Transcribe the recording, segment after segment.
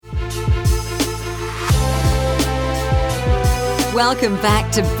Welcome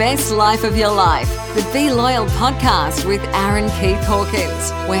back to Best Life of Your Life, the Be Loyal podcast with Aaron Keith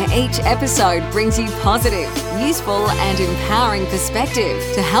Hawkins, where each episode brings you positive, useful and empowering perspective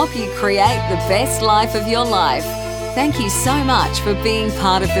to help you create the best life of your life. Thank you so much for being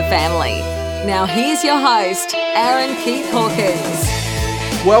part of the family. Now here's your host, Aaron Keith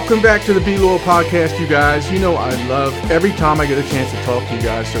Hawkins. Welcome back to the Be Loyal podcast, you guys. You know I love every time I get a chance to talk to you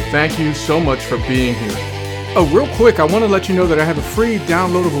guys, so thank you so much for being here. Oh, real quick, I want to let you know that I have a free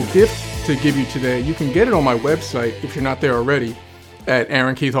downloadable gift to give you today. You can get it on my website if you're not there already at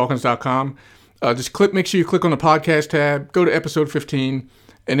aaronkeithhawkins.com. Make sure you click on the podcast tab, go to episode 15,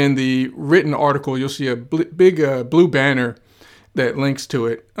 and in the written article, you'll see a big blue banner that links to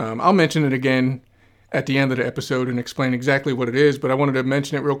it. I'll mention it again at the end of the episode and explain exactly what it is, but I wanted to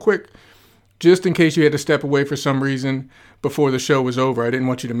mention it real quick, just in case you had to step away for some reason before the show was over. I didn't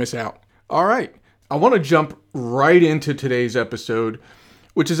want you to miss out. All right. I want to jump right into today's episode,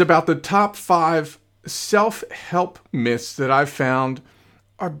 which is about the top 5 self-help myths that I've found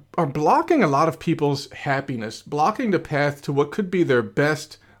are blocking a lot of people's happiness, blocking the path to what could be their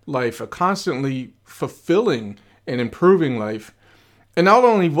best life, a constantly fulfilling and improving life. And not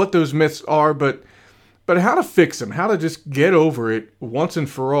only what those myths are, but how to fix them, how to just get over it once and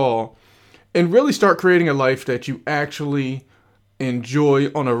for all, and really start creating a life that you actually enjoy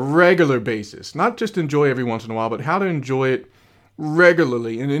on a regular basis. Not just enjoy every once in a while, but how to enjoy it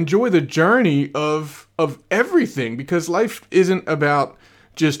regularly and enjoy the journey of everything, because life isn't about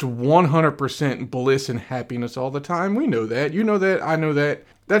just 100% bliss and happiness all the time. We know that. You know that. I know that.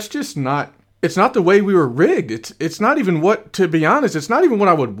 That's just not, it's not the way we were rigged. It's not even what, to be honest, it's not even what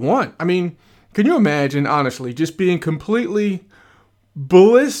I would want. I mean, can you imagine, honestly, just being completely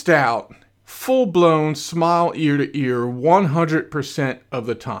blissed out, full-blown smile ear to ear 100% of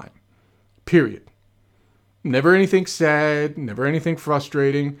the time, period. Never anything sad, never anything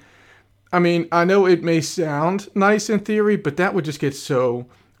frustrating. I mean, I know it may sound nice in theory, but that would just get so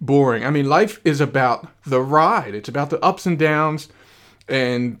boring. I mean, life is about the ride. It's about the ups and downs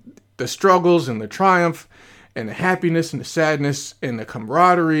and the struggles and the triumph and the happiness and the sadness and the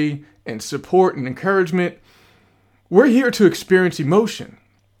camaraderie and support and encouragement. We're here to experience emotion.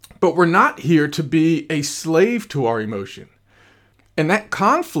 But we're not here to be a slave to our emotion. And that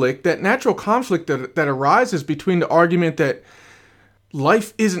conflict, that natural conflict that arises between the argument that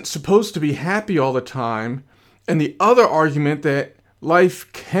life isn't supposed to be happy all the time and the other argument that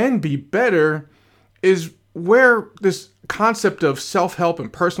life can be better, is where this concept of self-help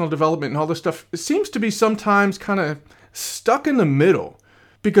and personal development and all this stuff, it seems to be sometimes kind of stuck in the middle.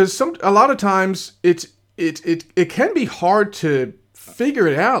 Because a lot of times it can be hard to figure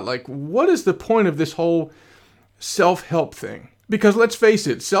it out. Like, what is the point of this whole self-help thing? Because let's face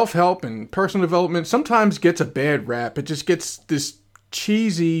it, self-help and personal development sometimes gets a bad rap. It just gets this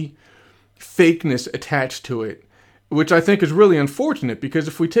cheesy fakeness attached to it, which I think is really unfortunate, because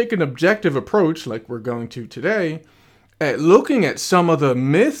if we take an objective approach, like we're going to today, at looking at some of the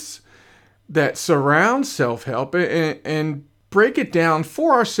myths that surround self-help and break it down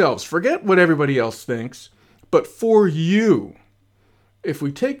for ourselves, forget what everybody else thinks, but for you. If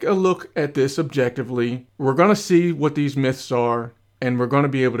we take a look at this objectively, we're going to see what these myths are, and we're going to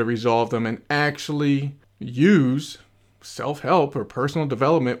be able to resolve them and actually use self-help or personal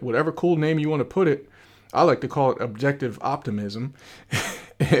development, whatever cool name you want to put it. I like to call it objective optimism.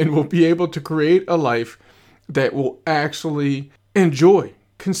 And we'll be able to create a life that we'll actually enjoy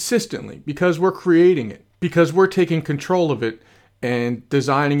consistently, because we're creating it, because we're taking control of it and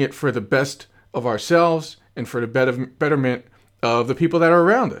designing it for the best of ourselves and for the betterment of the people that are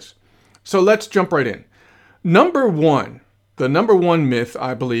around us. So let's jump right in. The number one myth,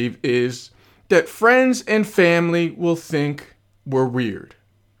 I believe, is that friends and family will think we're weird.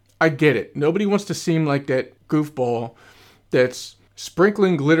 I get it. Nobody wants to seem like that goofball that's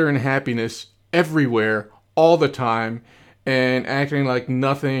sprinkling glitter and happiness everywhere all the time and acting like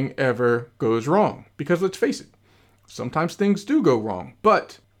nothing ever goes wrong. Because let's face it, sometimes things do go wrong.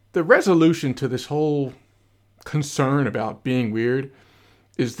 But the resolution to this whole concern about being weird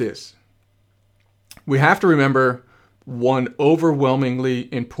is this. We have to remember one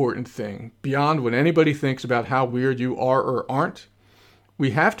overwhelmingly important thing beyond what anybody thinks about how weird you are or aren't.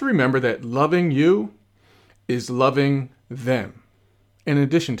 We have to remember that loving you is loving them. In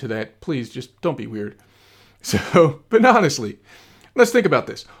addition to that, please just don't be weird. But honestly, let's think about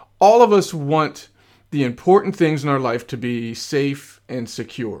this. All of us want the important things in our life to be safe and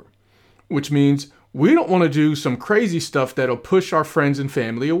secure, which means we don't want to do some crazy stuff that'll push our friends and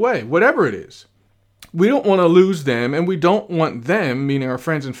family away, whatever it is. We don't want to lose them, and we don't want them, meaning our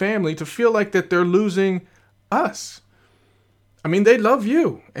friends and family, to feel like that they're losing us. I mean, they love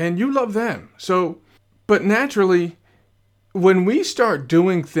you and you love them. So, but naturally, when we start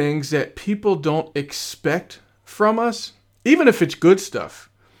doing things that people don't expect from us, even if it's good stuff,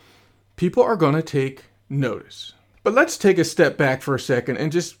 people are going to take notice. But let's take a step back for a second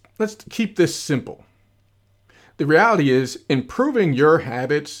and just let's keep this simple. The reality is improving your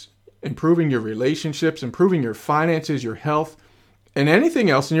habits, improving your relationships, improving your finances, your health, and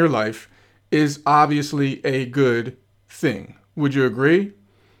anything else in your life is obviously a good thing. Would you agree?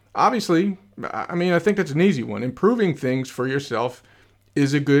 Obviously, I mean, I think that's an easy one. Improving things for yourself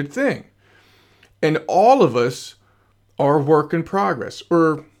is a good thing. And all of us are a work in progress,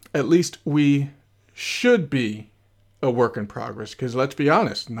 or at least we should be a work in progress, because let's be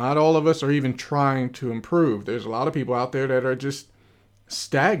honest, not all of us are even trying to improve. There's a lot of people out there that are just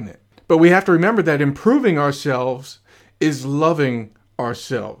stagnant. But we have to remember that improving ourselves is loving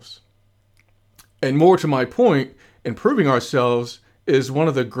ourselves. And more to my point, improving ourselves is one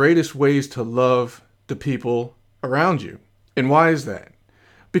of the greatest ways to love the people around you. And why is that?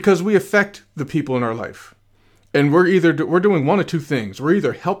 Because we affect the people in our life. And we're doing one of two things. We're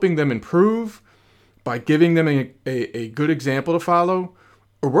either helping them improve by giving them a good example to follow,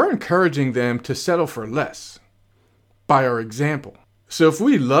 or we're encouraging them to settle for less by our example. So if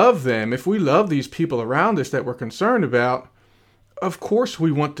we love them, if we love these people around us that we're concerned about, of course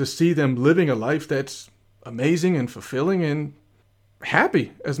we want to see them living a life that's amazing and fulfilling and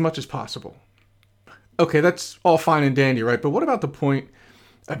happy as much as possible. Okay, that's all fine and dandy, right? But what about the point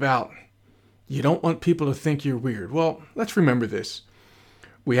about you don't want people to think you're weird? Well, let's remember this.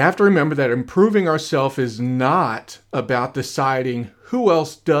 We have to remember that improving ourselves is not about deciding who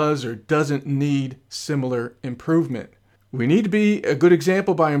else does or doesn't need similar improvement. We need to be a good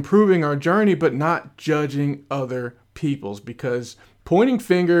example by improving our journey, but not judging other people's, because pointing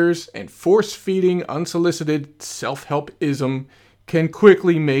fingers and force-feeding unsolicited self-help-ism can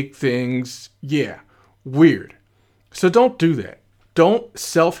quickly make things, weird. So don't do that. Don't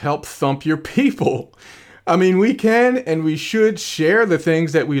self-help thump your people. I mean, we can and we should share the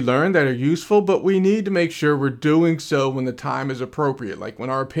things that we learn that are useful, but we need to make sure we're doing so when the time is appropriate, like when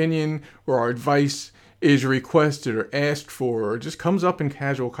our opinion or our advice is requested or asked for or just comes up in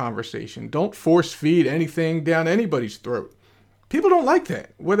casual conversation. Don't force feed anything down anybody's throat. People don't like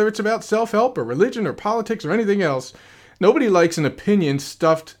that, whether it's about self-help or religion or politics or anything else. Nobody likes an opinion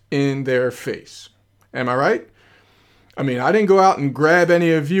stuffed in their face. Am I right? I mean, I didn't go out and grab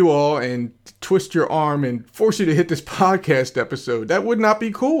any of you all and twist your arm and force you to hit this podcast episode. That would not be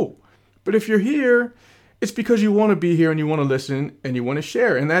cool. But if you're here, it's because you want to be here and you want to listen and you want to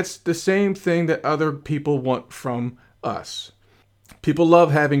share. And that's the same thing that other people want from us. People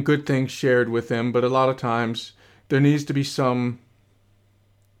love having good things shared with them, but a lot of times there needs to be some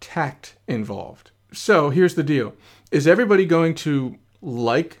tact involved. So here's the deal. Is everybody going to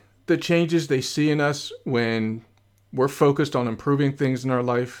like the changes they see in us when we're focused on improving things in our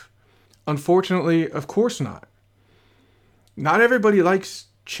life? Unfortunately, of course not. Not everybody likes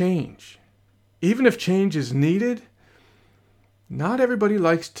change. Even if change is needed, not everybody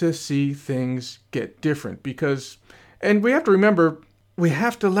likes to see things get different and we have to remember, we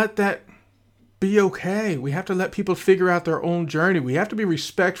have to let that be okay. We have to let people figure out their own journey. We have to be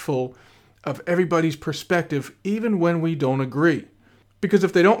respectful of everybody's perspective, even when we don't agree. Because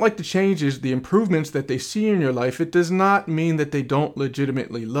if they don't like the changes, the improvements that they see in your life, it does not mean that they don't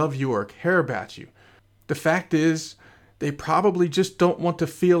legitimately love you or care about you. The fact is, they probably just don't want to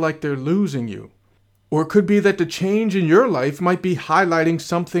feel like they're losing you. Or it could be that the change in your life might be highlighting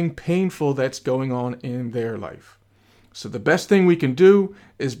something painful that's going on in their life. So the best thing we can do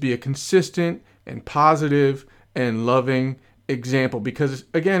is be a consistent and positive and loving example, because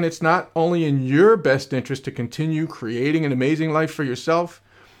again, it's not only in your best interest to continue creating an amazing life for yourself,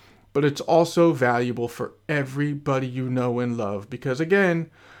 but it's also valuable for everybody you know and love. Because again,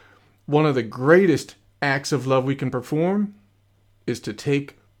 one of the greatest acts of love we can perform is to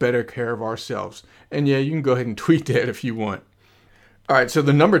take better care of ourselves. And yeah, you can go ahead and tweet that if you want. All right, so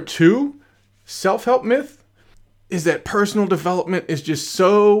the number 2 self-help myth is that personal development is just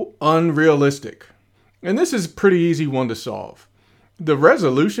so unrealistic. And this is a pretty easy one to solve. The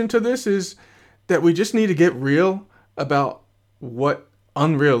resolution to this is that we just need to get real about what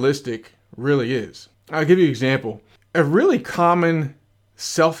unrealistic really is. I'll give you an example. A really common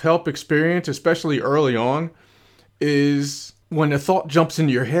self-help experience, especially early on, is when a thought jumps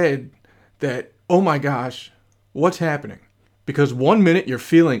into your head that, oh my gosh, what's happening? Because one minute you're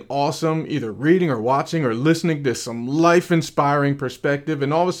feeling awesome, either reading or watching or listening to some life-inspiring perspective,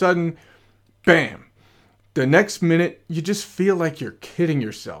 and all of a sudden, bam! The next minute, you just feel like you're kidding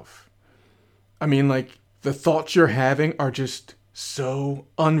yourself. I mean, like, the thoughts you're having are just so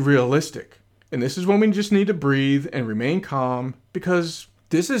unrealistic. And this is when we just need to breathe and remain calm, because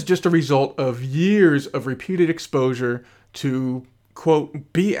this is just a result of years of repeated exposure to,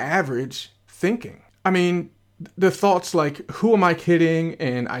 quote, be average thinking. I mean, the thoughts like, who am I kidding?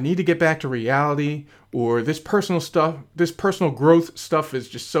 And I need to get back to reality, or this personal growth stuff is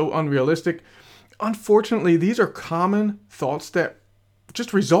just so unrealistic. Unfortunately, these are common thoughts that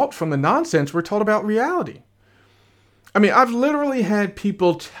just result from the nonsense we're taught about reality. I mean, I've literally had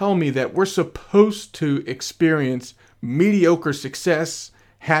people tell me that we're supposed to experience mediocre success,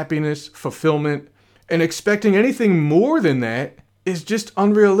 happiness, fulfillment, and expecting anything more than that is just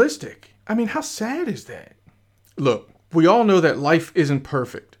unrealistic. I mean, how sad is that? Look, we all know that life isn't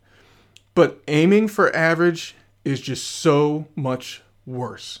perfect, but aiming for average is just so much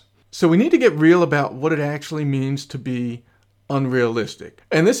worse. So we need to get real about what it actually means to be unrealistic.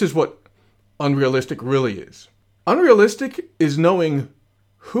 And this is what unrealistic really is. Unrealistic is knowing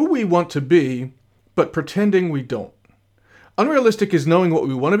who we want to be, but pretending we don't. Unrealistic is knowing what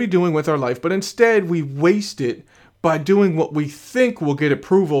we want to be doing with our life, but instead we waste it by doing what we think will get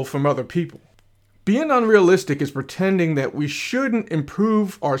approval from other people. Being unrealistic is pretending that we shouldn't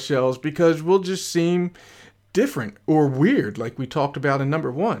improve ourselves because we'll just seem different or weird, like we talked about in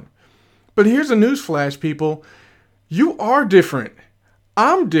number 1. But here's a newsflash, people. You are different.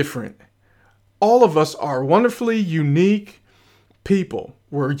 I'm different. All of us are wonderfully unique people.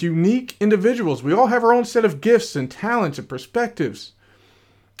 We're unique individuals. We all have our own set of gifts and talents and perspectives.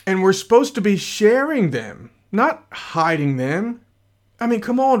 And we're supposed to be sharing them, not hiding them. I mean,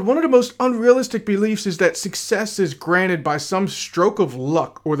 come on. One of the most unrealistic beliefs is that success is granted by some stroke of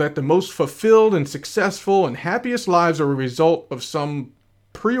luck, or that the most fulfilled and successful and happiest lives are a result of some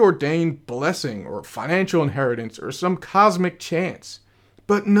preordained blessing or financial inheritance or some cosmic chance.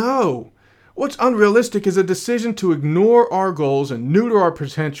 But no. What's unrealistic is a decision to ignore our goals and neuter our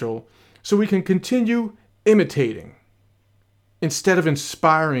potential so we can continue imitating instead of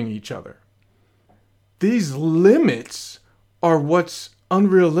inspiring each other. These limits are what's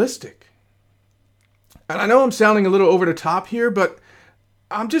unrealistic. And I know I'm sounding a little over the top here, but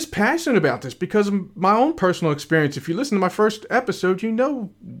I'm just passionate about this because of my own personal experience. If you listen to my first episode, you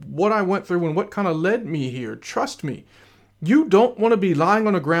know what I went through and what kind of led me here. Trust me. You don't want to be lying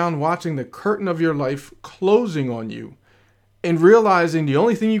on the ground watching the curtain of your life closing on you and realizing the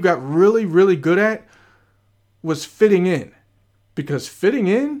only thing you got really, really good at was fitting in. Because fitting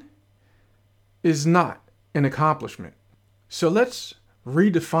in is not an accomplishment. So let's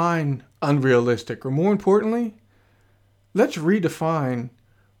redefine unrealistic, or more importantly, let's redefine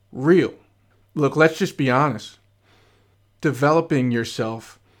real. Look, let's just be honest. Developing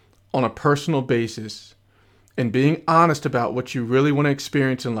yourself on a personal basis and being honest about what you really want to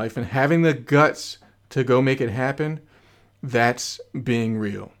experience in life and having the guts to go make it happen, that's being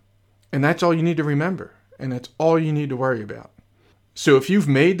real. And that's all you need to remember. And that's all you need to worry about. So if you've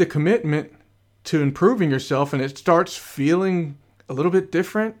made the commitment to improving yourself and it starts feeling a little bit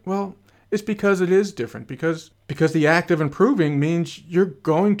different, well, it's because it is different. Because the act of improving means you're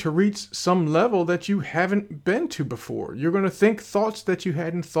going to reach some level that you haven't been to before. You're going to think thoughts that you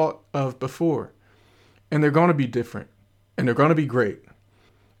hadn't thought of before. And they're going to be different. And they're going to be great.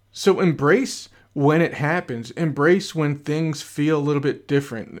 So embrace when it happens. Embrace when things feel a little bit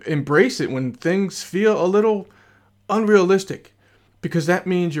different. Embrace it when things feel a little unrealistic. Because that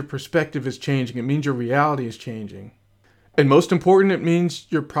means your perspective is changing. It means your reality is changing. And most important, it means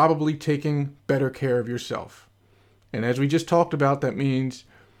you're probably taking better care of yourself. And as we just talked about, that means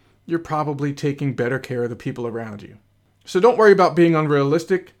you're probably taking better care of the people around you. So don't worry about being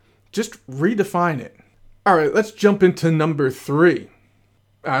unrealistic. Just redefine it. All right, let's jump into number 3.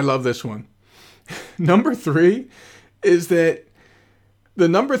 I love this one. Number 3 is that the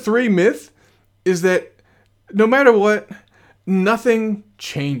number 3 myth is that no matter what, nothing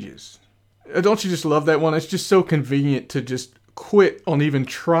changes. Don't you just love that one? It's just so convenient to just quit on even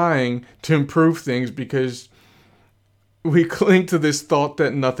trying to improve things because we cling to this thought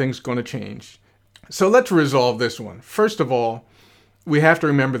that nothing's going to change. So let's resolve this one. First of all, we have to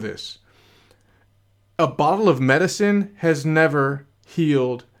remember this. A bottle of medicine has never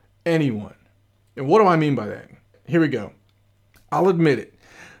healed anyone. And what do I mean by that? Here we go. I'll admit it.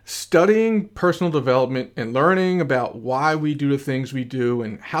 Studying personal development and learning about why we do the things we do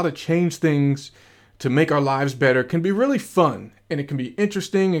and how to change things to make our lives better can be really fun, and it can be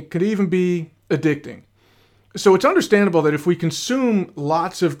interesting. It could even be addicting. So it's understandable that if we consume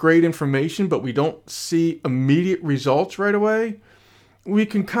lots of great information, but we don't see immediate results right away, we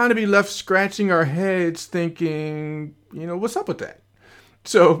can kind of be left scratching our heads thinking, what's up with that?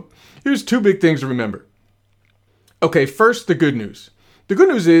 So here's 2 big things to remember. Okay, first, the good news. The good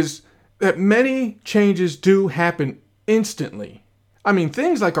news is that many changes do happen instantly. I mean,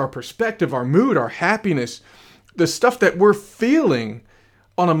 things like our perspective, our mood, our happiness, the stuff that we're feeling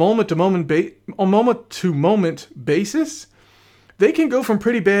on a moment-to-moment basis, they can go from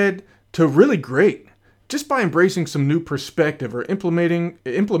pretty bad to really great just by embracing some new perspective or implementing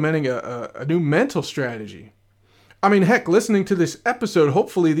a new mental strategy. I mean, heck, listening to this episode,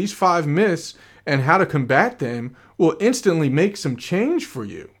 hopefully these 5 myths and how to combat them will instantly make some change for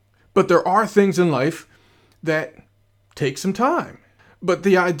you. But there are things in life that take some time. But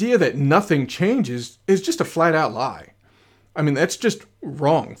the idea that nothing changes is just a flat out lie. I mean, that's just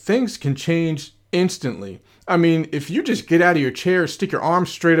wrong. Things can change instantly. I mean, if you just get out of your chair, stick your arms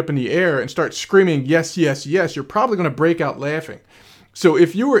straight up in the air and start screaming, yes, yes, yes, you're probably going to break out laughing. So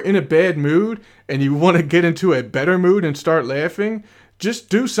if you were in a bad mood and you want to get into a better mood and start laughing, just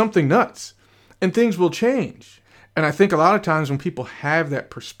do something nuts and things will change. And I think a lot of times when people have that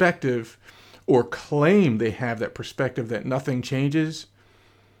perspective or claim they have that perspective that nothing changes,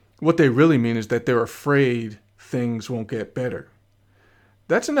 what they really mean is that they're afraid things won't get better.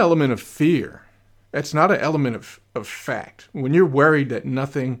 That's an element of fear. That's not an element of fact. When you're worried that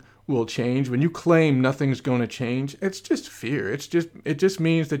nothing will change, when you claim nothing's going to change, it's just fear. It just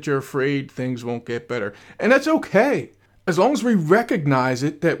means that you're afraid things won't get better. And that's okay. As long as we recognize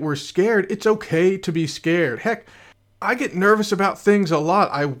it, that we're scared, it's okay to be scared. Heck, I get nervous about things a lot.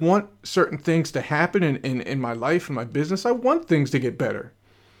 I want certain things to happen in my life and my business. I want things to get better.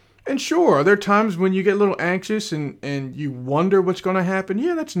 And sure, are there times when you get a little anxious and you wonder what's going to happen?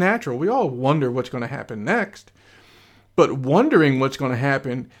 Yeah, that's natural. We all wonder what's going to happen next. But wondering what's going to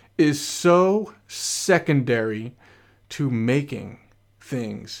happen is so secondary to making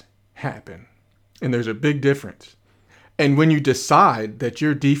things happen. And there's a big difference. And when you decide that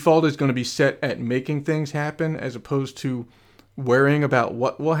your default is going to be set at making things happen as opposed to worrying about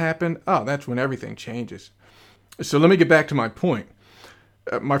what will happen, that's when everything changes. So let me get back to my point.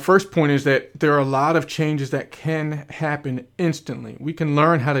 My first point is that there are a lot of changes that can happen instantly. We can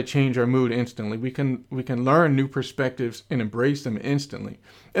learn how to change our mood instantly. We can learn new perspectives and embrace them instantly.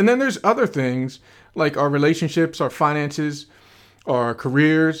 And then there's other things like our relationships, our finances, our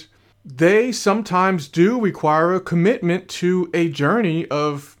careers. They sometimes do require a commitment to a journey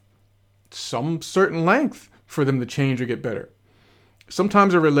of some certain length for them to change or get better.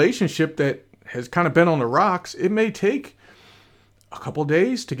 Sometimes a relationship that has kind of been on the rocks, it may take a couple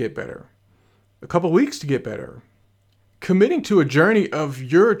days to get better, a couple weeks to get better. Committing to a journey of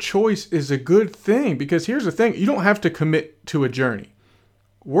your choice is a good thing because here's the thing, you don't have to commit to a journey.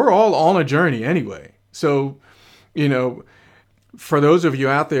 We're all on a journey anyway. So, for those of you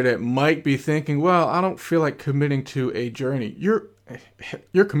out there that might be thinking, well, I don't feel like committing to a journey. You're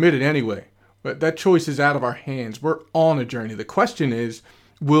committed anyway, but that choice is out of our hands. We're on a journey. The question is,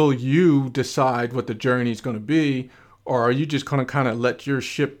 will you decide what the journey is going to be? Or are you just going to kind of let your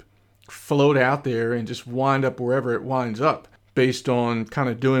ship float out there and just wind up wherever it winds up based on kind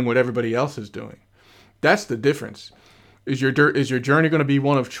of doing what everybody else is doing? That's the difference. Is your journey going to be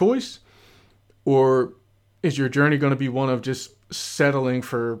one of choice? Or is your journey going to be one of just settling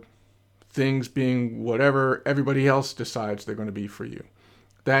for things being whatever everybody else decides they're going to be for you?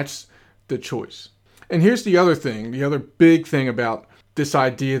 That's the choice. And here's the other thing, the other big thing about this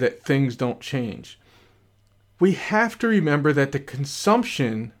idea that things don't change. We have to remember that the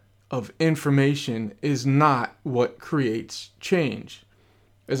consumption of information is not what creates change.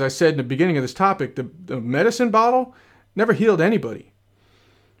 As I said in the beginning of this topic, the medicine bottle never healed anybody.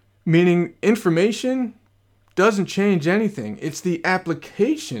 Meaning information doesn't change anything. It's the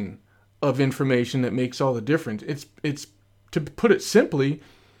application of information that makes all the difference. It's to put it simply,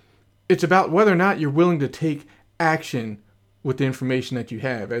 it's about whether or not you're willing to take action with the information that you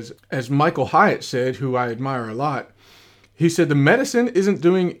have. As Michael Hyatt said, who I admire a lot, he said, the medicine isn't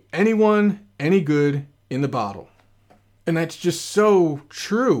doing anyone any good in the bottle. And that's just so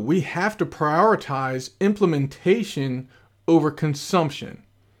true. We have to prioritize implementation over consumption.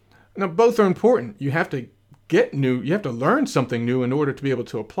 Now, both are important. You have to get new, you have to learn something new in order to be able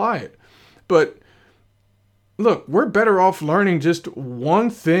to apply it. But look, we're better off learning just one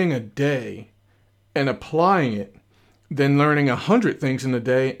thing a day and applying it than learning 100 things in a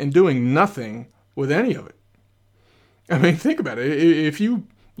day and doing nothing with any of it. I mean, think about it. If you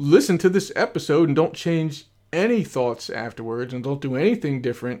listen to this episode and don't change any thoughts afterwards and don't do anything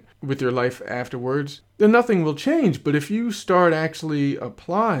different with your life afterwards, then nothing will change. But if you start actually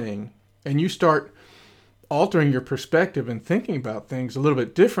applying and you start altering your perspective and thinking about things a little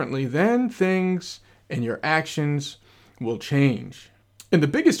bit differently, then things and your actions will change. And the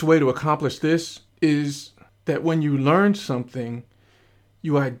biggest way to accomplish this is that when you learn something,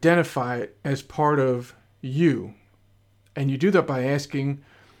 you identify it as part of you. And you do that by asking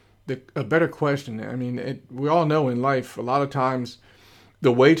a better question. I mean, we all know in life, a lot of times,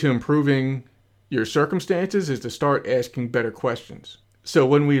 the way to improving your circumstances is to start asking better questions. So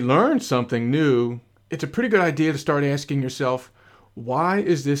when we learn something new, it's a pretty good idea to start asking yourself, why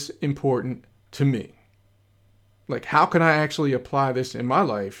is this important to me? Like, how can I actually apply this in my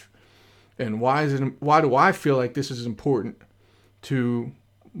life? And why do I feel like this is important to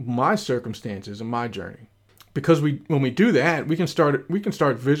my circumstances and my journey? Because when we do that, we can start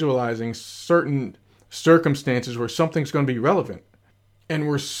visualizing certain circumstances where something's going to be relevant. And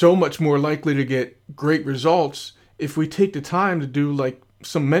we're so much more likely to get great results if we take the time to do like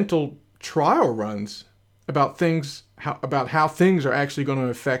some mental trial runs about how things are actually going to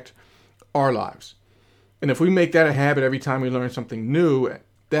affect our lives. And if we make that a habit every time we learn something new,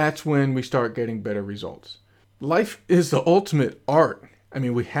 that's when we start getting better results. Life is the ultimate art. I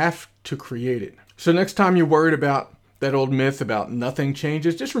mean, we have to create it. So next time you're worried about that old myth about nothing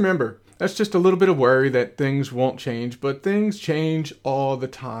changes, just remember, that's just a little bit of worry that things won't change, but things change all the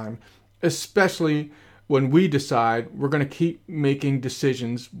time, especially when we decide we're going to keep making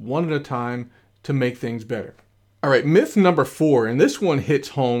decisions one at a time to make things better. All right, myth number 4, and this one hits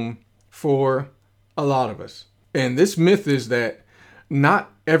home for a lot of us. And this myth is that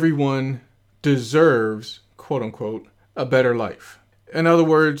not everyone deserves, quote unquote, a better life. In other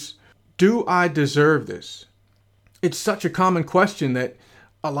words, do I deserve this? It's such a common question that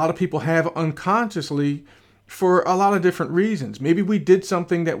a lot of people have unconsciously for a lot of different reasons. Maybe we did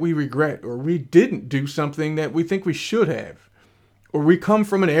something that we regret, or we didn't do something that we think we should have, or we come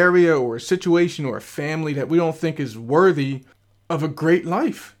from an area or a situation or a family that we don't think is worthy of a great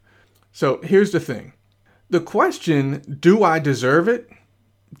life. So here's the thing. The question, do I deserve it,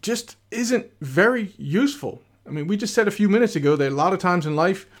 just isn't very useful. I mean, we just said a few minutes ago that a lot of times in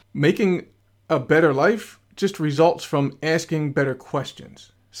life, making a better life just results from asking better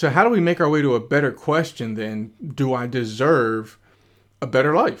questions. So how do we make our way to a better question then? Do I deserve a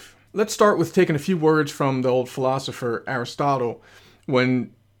better life? Let's start with taking a few words from the old philosopher Aristotle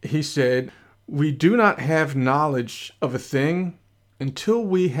when he said, "We do not have knowledge of a thing until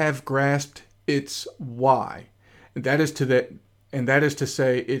we have grasped its why." And that is to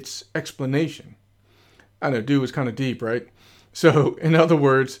say its explanation. I know, dude, was kind of deep, right? So, in other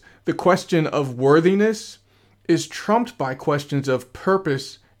words, the question of worthiness is trumped by questions of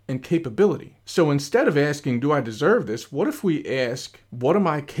purpose and capability. So instead of asking, do I deserve this? What if we ask, what am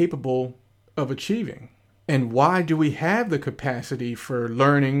I capable of achieving? And why do we have the capacity for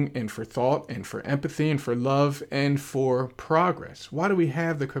learning and for thought and for empathy and for love and for progress? Why do we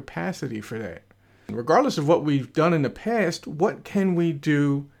have the capacity for that? Regardless of what we've done in the past, what can we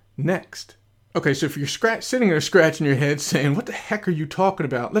do next? Okay, so if you're sitting there scratching your head saying, what the heck are you talking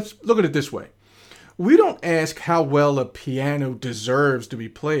about? Let's look at it this way. We don't ask how well a piano deserves to be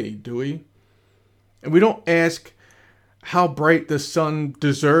played, do we? And we don't ask how bright the sun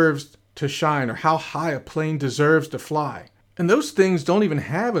deserves to shine or how high a plane deserves to fly. And those things don't even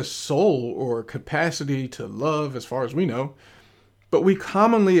have a soul or capacity to love as far as we know. But we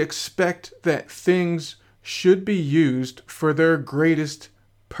commonly expect that things should be used for their greatest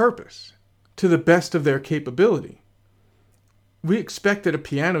purpose, to the best of their capability. We expect that a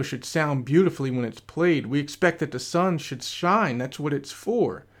piano should sound beautifully when it's played. We expect that the sun should shine. That's what it's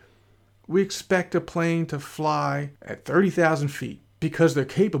for. We expect a plane to fly at 30,000 feet because they're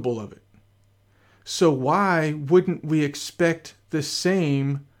capable of it. So why wouldn't we expect the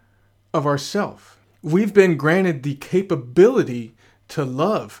same of ourselves? We've been granted the capability to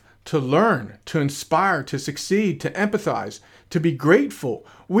love, to learn, to inspire, to succeed, to empathize, to be grateful.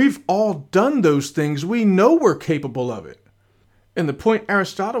 We've all done those things. We know we're capable of it. And the point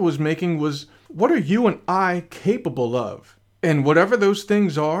Aristotle was making was, what are you and I capable of? And whatever those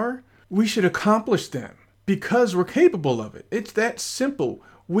things are, we should accomplish them because we're capable of it. It's that simple.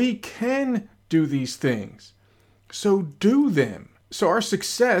 We can do these things. So do them. So our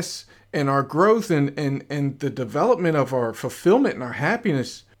success and our growth and the development of our fulfillment and our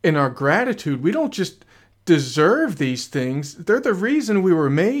happiness and our gratitude, we don't just deserve these things. They're the reason we were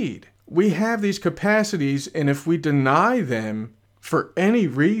made. We have these capacities, and if we deny them for any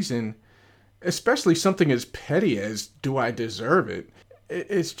reason, especially something as petty as, do I deserve it?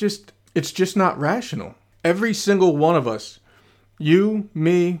 It's just not rational. Every single one of us, you,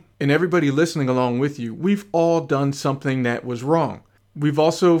 me, and everybody listening along with you, we've all done something that was wrong. We've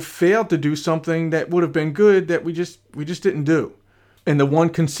also failed to do something that would have been good that we just didn't do. And the one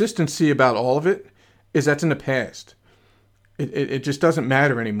consistency about all of it is that's in the past. It just doesn't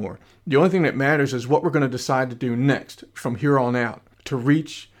matter anymore. The only thing that matters is what we're going to decide to do next from here on out to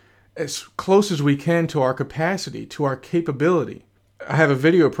reach as close as we can to our capacity, to our capability. I have a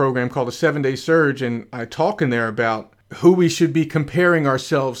video program called the 7-Day Surge, and I talk in there about who we should be comparing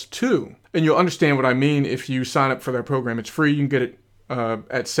ourselves to. And you'll understand what I mean if you sign up for that program. It's free. You can get it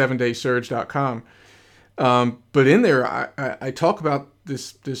at 7daysurge.com. But in there, I talk about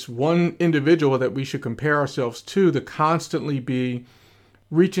this one individual that we should compare ourselves to constantly be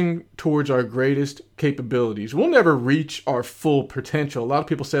reaching towards our greatest capabilities. We'll never reach our full potential. A lot of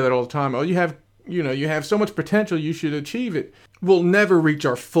people say that all the time. Oh, you have so much potential, you should achieve it. We'll never reach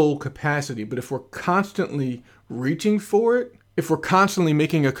our full capacity. But if we're constantly reaching for it, if we're constantly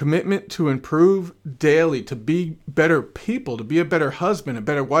making a commitment to improve daily, to be better people, to be a better husband, a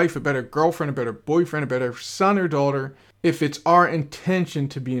better wife, a better girlfriend, a better boyfriend, a better son or daughter, if it's our intention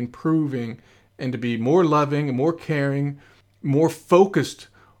to be improving and to be more loving and more caring, more focused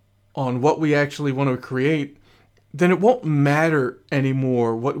on what we actually want to create, then it won't matter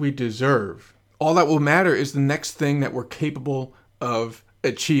anymore what we deserve. All that will matter is the next thing that we're capable of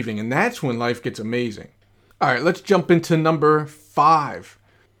achieving. And that's when life gets amazing. All right, let's jump into number 5.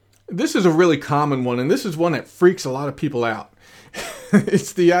 This is a really common one, and this is one that freaks a lot of people out.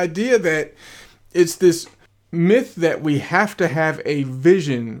 It's the idea that it's this myth that we have to have a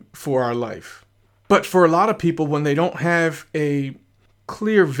vision for our life. But for a lot of people, when they don't have a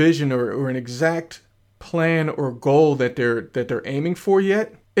clear vision or an exact plan or goal that they're aiming for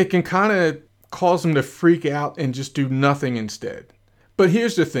yet, it can kind of cause them to freak out and just do nothing instead. But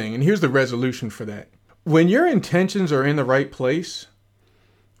here's the thing, and here's the resolution for that. When your intentions are in the right place,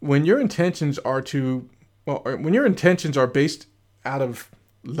 when your intentions are based out of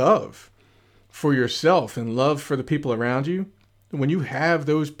love for yourself and love for the people around you, when you have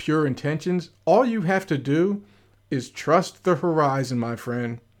those pure intentions, all you have to do is trust the horizon, my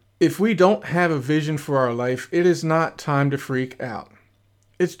friend. If we don't have a vision for our life, it is not time to freak out.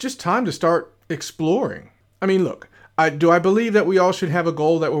 It's just time to start exploring. I mean, look, do I believe that we all should have a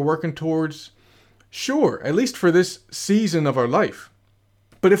goal that we're working towards? Sure, at least for this season of our life.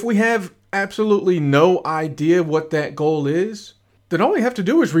 But if we have absolutely no idea what that goal is, then all we have to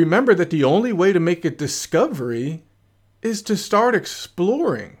do is remember that the only way to make a discovery is to start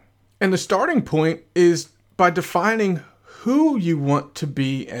exploring. And the starting point is by defining who you want to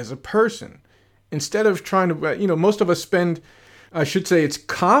be as a person. Instead of trying to, most of us it's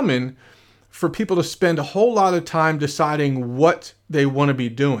common for people to spend a whole lot of time deciding what they want to be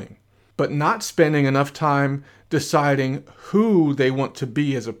doing, but not spending enough time deciding who they want to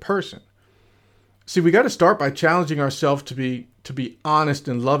be as a person. See, we got to start by challenging ourselves to be honest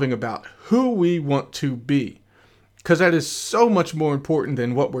and loving about who we want to be, because that is so much more important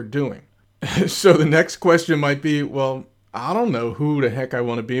than what we're doing. So the next question might be, well, I don't know who the heck I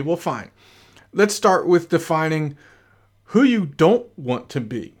want to be. Well, fine. Let's start with defining who you don't want to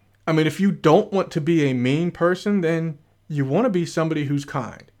be. I mean, if you don't want to be a mean person, then you want to be somebody who's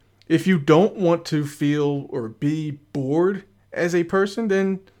kind. If you don't want to feel or be bored as a person,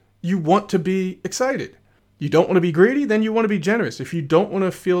 then you want to be excited. You don't want to be greedy, then you want to be generous. If you don't want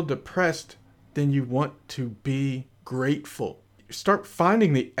to feel depressed, then you want to be grateful. Start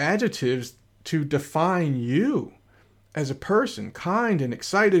finding the adjectives to define you as a person: kind and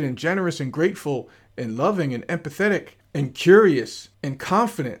excited and generous and grateful and loving and empathetic and curious and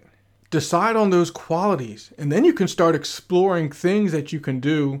confident. Decide on those qualities, and then you can start exploring things that you can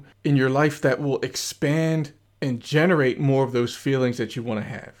do in your life that will expand and generate more of those feelings that you want to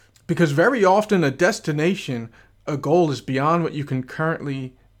have. Because very often a destination, a goal, is beyond what you can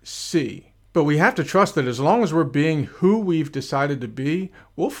currently see. But we have to trust that as long as we're being who we've decided to be,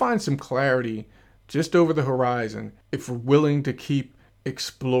 we'll find some clarity just over the horizon if we're willing to keep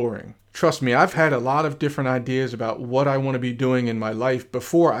exploring. Trust me, I've had a lot of different ideas about what I want to be doing in my life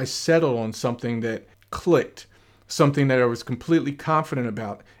before I settled on something that clicked, something that I was completely confident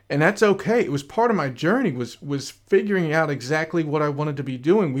about. And that's okay. It was part of my journey, was figuring out exactly what I wanted to be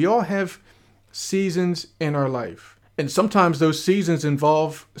doing. We all have seasons in our life, and sometimes those seasons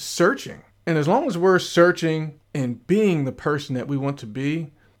involve searching. And as long as we're searching and being the person that we want to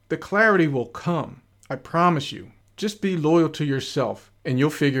be, the clarity will come. I promise you. Just be loyal to yourself and you'll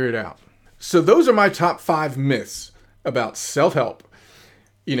figure it out. So those are my top 5 myths about self-help.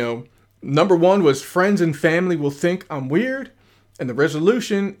 Number 1 was friends and family will think I'm weird. And the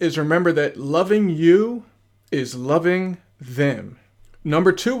resolution is remember that loving you is loving them.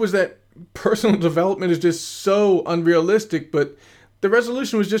 Number 2 was that personal development is just so unrealistic, but the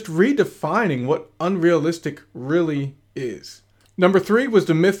resolution was just redefining what unrealistic really is. Number 3 was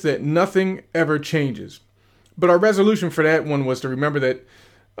the myth that nothing ever changes. But our resolution for that one was to remember that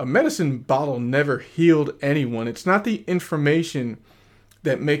a medicine bottle never healed anyone. It's not the information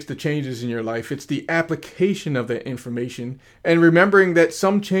that makes the changes in your life. It's the application of that information and remembering that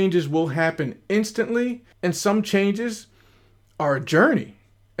some changes will happen instantly and some changes are a journey,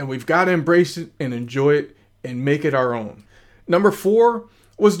 and we've got to embrace it and enjoy it and make it our own. Number 4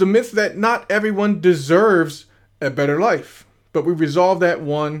 was the myth that not everyone deserves a better life, but we resolved that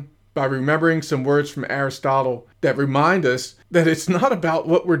one by remembering some words from Aristotle that remind us that it's not about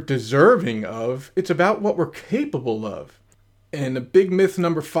what we're deserving of, it's about what we're capable of. And the big myth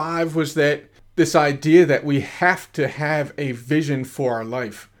number 5 was that this idea that we have to have a vision for our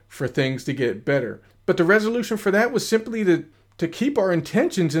life, for things to get better. But the resolution for that was simply to keep our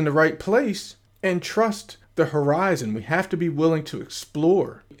intentions in the right place and trust the horizon. We have to be willing to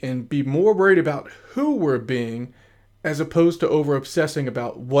explore and be more worried about who we're being as opposed to over-obsessing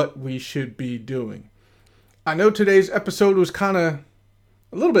about what we should be doing. I know today's episode was kind of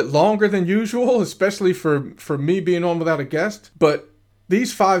a little bit longer than usual, especially for me being on without a guest. But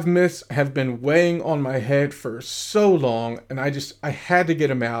these 5 myths have been weighing on my head for so long, and I had to get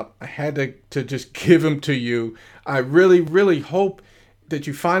them out. I had to just give them to you. I really, really hope that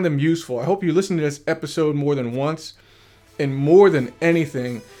you find them useful. I hope you listen to this episode more than once. And more than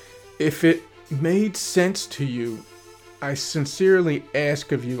anything, if it made sense to you, I sincerely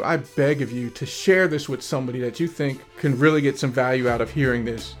ask of you, I beg of you to share this with somebody that you think can really get some value out of hearing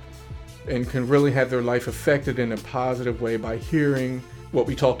this and can really have their life affected in a positive way by hearing what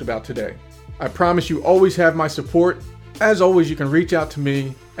we talked about today. I promise you always have my support. As always, you can reach out to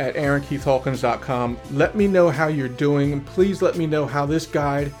me at AaronKeithHawkins.com. Let me know how you're doing, and please let me know how this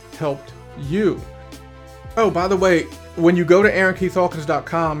guide helped you. Oh, by the way, when you go to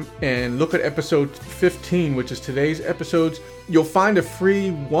AaronKeithHawkins.com and look at episode 15, which is today's episodes, you'll find a free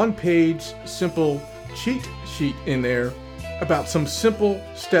 1-page simple cheat sheet in there about some simple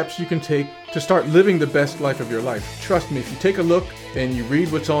steps you can take to start living the best life of your life. Trust me, if you take a look and you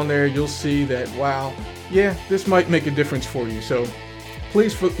read what's on there, you'll see that, wow, yeah, this might make a difference for you. So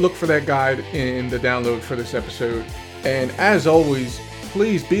please look for that guide in the download for this episode. And as always,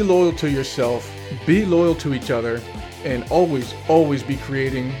 please be loyal to yourself, be loyal to each other, and always, always be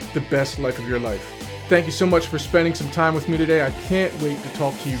creating the best life of your life. Thank you so much for spending some time with me today. I can't wait to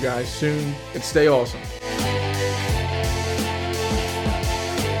talk to you guys soon, and stay awesome.